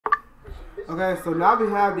Okay, so now we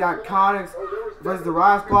have the IIconics versus the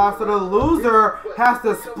Riott Squad. So the loser has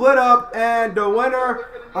to split up, and the winner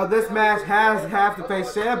of this match have to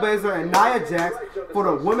face Shayna and Nia Jax for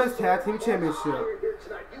the Women's Tag Team Championship.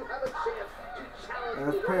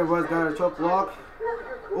 That's pretty much got a choke block.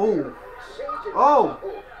 Oh, oh!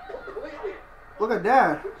 Look at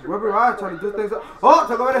that. Ruby Riott trying to do things. Oh,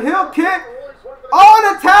 took over the heel kick.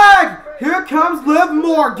 On the tag. Here comes Liv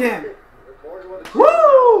Morgan.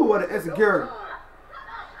 Woo! What an insecurity.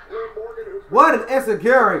 What an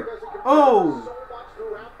insecurity. Oh.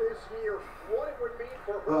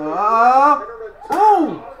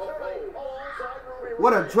 Oh.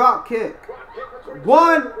 What a drop kick.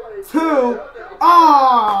 1, 2.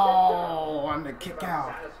 Oh, and the kick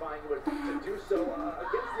out.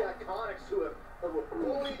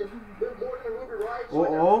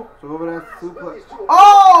 Uh-oh. So over that suplex.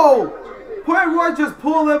 Oh! Point Roy just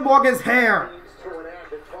pulled Liv Morgan's hair.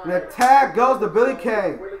 And the tag goes to Billy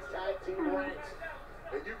Kay.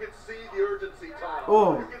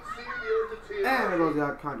 Oh. And it goes the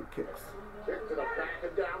IIconic kicks.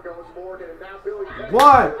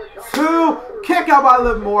 1, 2, kick out by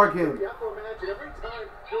Liv Morgan.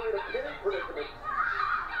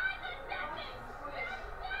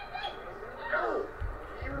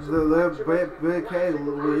 Billy Kay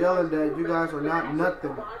were yelling that you guys are not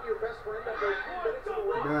nothing.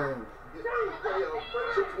 Dang.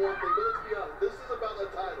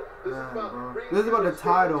 This is about the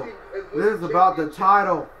title. This is about the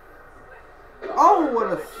title. Oh, what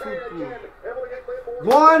a super.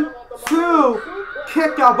 1, 2,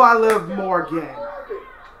 kick out by Liv Morgan.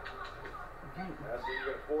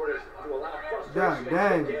 God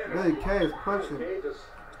dang, Billy Kay is punching.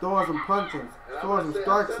 Throwing some punches. Throwing some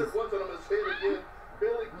strikes.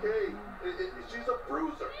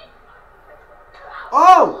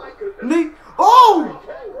 Oh! Knee. Oh!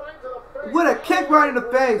 What a kick right in the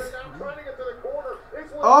face.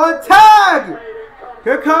 Oh, tag!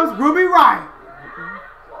 Here comes Ruby Riott.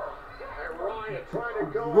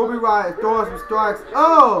 Ruby Riott throwing some strikes.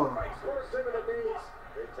 Oh!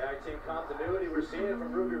 Tag team continuity, we're seeing it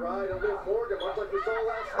from Ruby Riott and Liv Morgan, much like we saw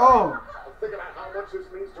last time. Oh! Think about how much this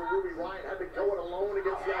means to Ruby Riott. Had to go it alone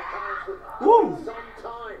against the IIconics for some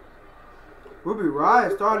time. Ruby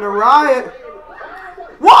Riott starting to riot.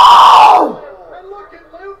 Whoa! And look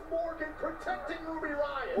at Liv Morgan protecting Ruby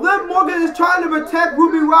Riott. Liv Morgan is trying to protect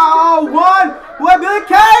Ruby Riott. Oh, 1. What, Billy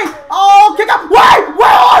Kay? Oh, kick out. Wait,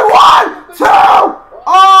 1, 2.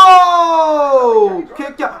 Oh,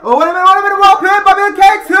 kick out. Oh, wait a minute. Well pinned by Billy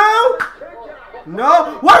Kay, 2.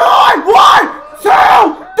 No. 1, 2,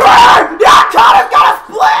 3. The IIconics got to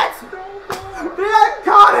split. The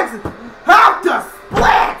IIconics have to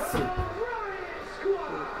split.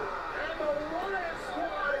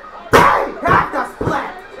 They have to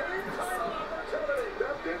split.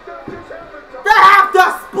 They have to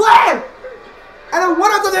split. And the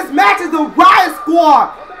winners of this match is the Riott Squad.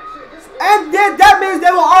 And then that means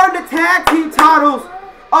they will earn the tag team titles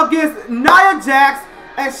against Nia Jax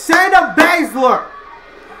and Shayna Baszler.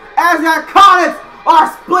 As the IIconics are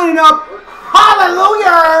splitting up.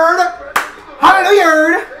 Hallelujah!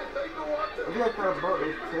 Hallelujah! I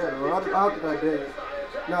don't think I did.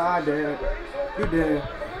 No, I did. You did.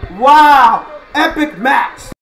 Wow! Epic match!